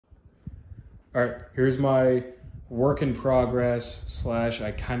All right, here's my work in progress slash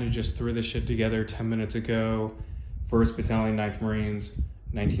I kind of just threw this shit together 10 minutes ago. 1st Battalion, 9th Marines,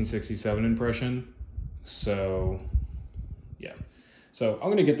 1967 impression. So, yeah. So I'm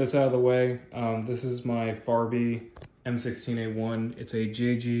gonna get this out of the way. This is my Farby M16A1. It's a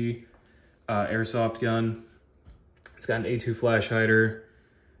JG airsoft gun. It's got an A2 flash hider.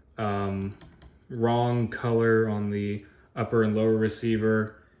 Wrong color on the upper and lower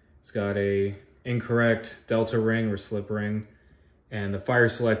receiver. It's got a incorrect delta ring or slip ring, and the fire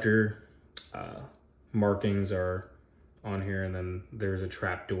selector markings are on here, and then there's a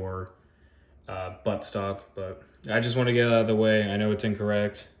trapdoor buttstock, but I just want to get it out of the way. I know it's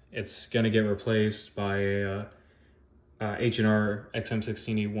incorrect. It's gonna get replaced by a H&R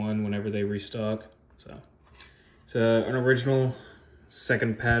XM16E1 whenever they restock. So it's an original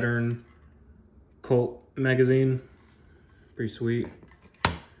 2nd pattern Colt magazine, pretty sweet.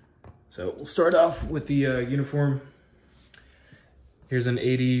 So we'll start off with the uniform. Here's an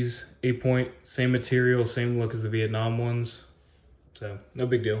 80s 8-point, same material, same look as the Vietnam ones. So no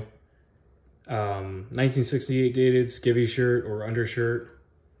big deal. 1968 dated skivvy shirt or undershirt.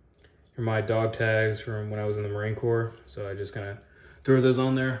 Here are my dog tags from when I was in the Marine Corps. So I just kind of throw those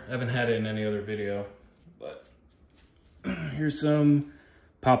on there. I haven't had it in any other video, but here's some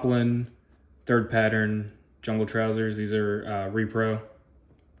poplin 3rd pattern jungle trousers. These are repro,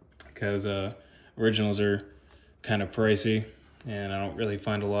 because originals are kind of pricey and I don't really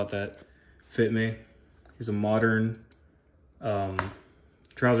find a lot that fit me. Here's a modern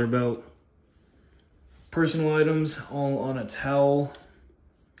trouser belt. Personal items all on a towel.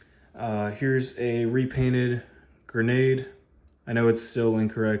 Here's a repainted grenade. I know it's still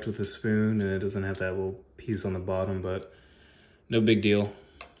incorrect with the spoon and it doesn't have that little piece on the bottom, but no big deal.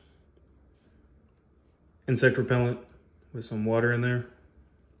 Insect repellent with some water in there.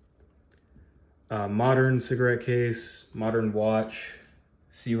 Modern cigarette case, modern watch,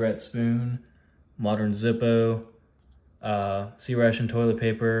 C-Rat spoon, modern Zippo, C-Ration toilet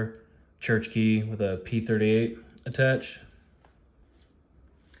paper, church key with a P38 attached.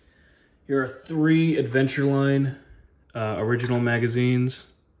 Here are 3 Adventureline original magazines.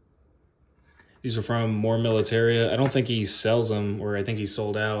 These are from More Militaria. I don't think he sells them, or I think he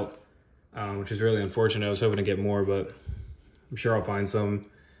sold out, which is really unfortunate. I was hoping to get more, but I'm sure I'll find some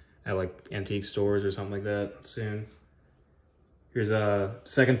at like antique stores or something like that soon. Here's a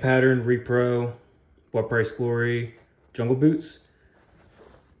 2nd pattern repro What Price Glory jungle boots.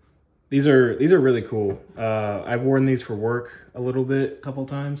 These are really cool. I've worn these for work a little bit, a couple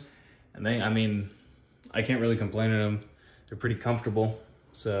times, and I mean, I can't really complain at them. They're pretty comfortable.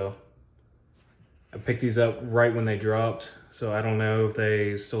 So I picked these up right when they dropped. So I don't know if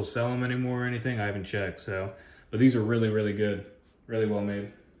they still sell them anymore or anything. I haven't checked. So, but these are really, really good, really well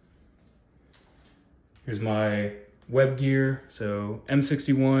made. Here's my web gear. So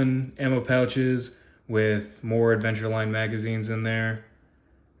M61 ammo pouches with more Adventureline magazines in there.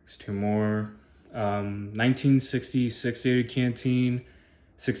 There's 2 more. 1966 dated canteen,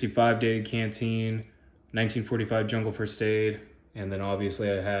 65 dated canteen, 1945 jungle first aid, and then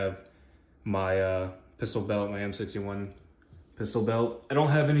obviously I have my pistol belt, my M61 pistol belt. I don't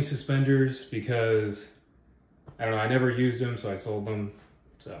have any suspenders because, I don't know, I never used them, so I sold them.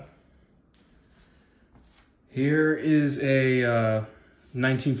 So here is a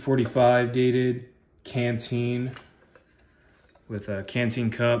 1945 dated canteen with a canteen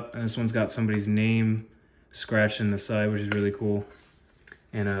cup, and this one's got somebody's name scratched in the side, which is really cool,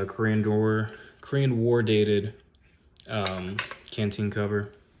 and a Korean War dated canteen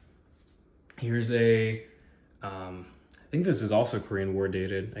cover. Here's a I think this is also Korean War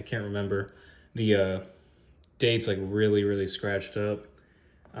dated. I can't remember. The date's like really, really scratched up.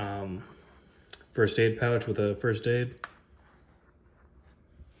 First aid pouch with a first aid.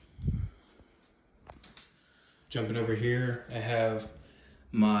 Jumping over here, I have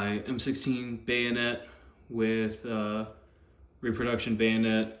my M16 bayonet with reproduction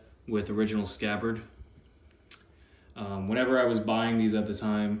bayonet with original scabbard. Whenever I was buying these at the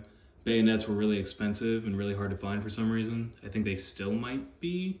time, bayonets were really expensive and really hard to find for some reason. I think they still might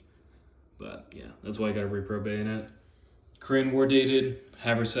be, but yeah, that's why I got a repro bayonet. Korean War dated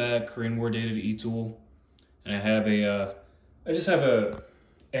haversack, Korean War dated e-tool, and I have a I just have a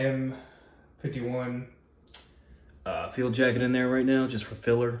M51 field jacket in there right now just for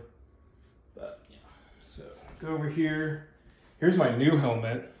filler. But yeah, so go over here. Here's my new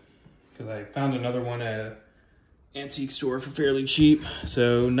helmet because I found another one at an antique store for fairly cheap.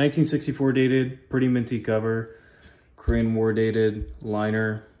 So 1964 dated, pretty minty cover, Korean War dated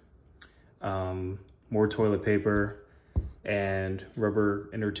liner, more toilet paper, and rubber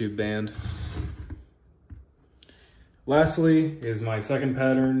inner tube band. Lastly is my second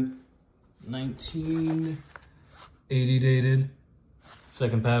pattern, 1980 dated.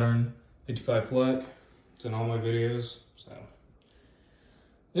 Second pattern, 55 flat. It's in all my videos, so.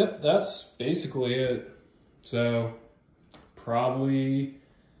 Yep, that's basically it. So probably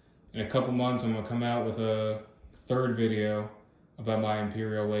in a couple months, I'm gonna come out with a third video about my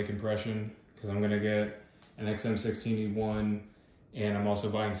Imperial Lake impression, because I'm gonna get an XM16E1, and I'm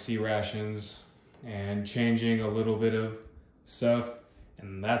also buying C rations and changing a little bit of stuff,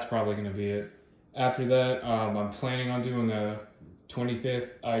 and that's probably gonna be it. After that, I'm planning on doing a 25th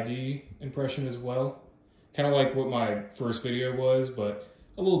ID impression as well. Kind of like what my first video was, but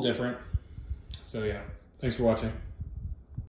a little different. So yeah, thanks for watching.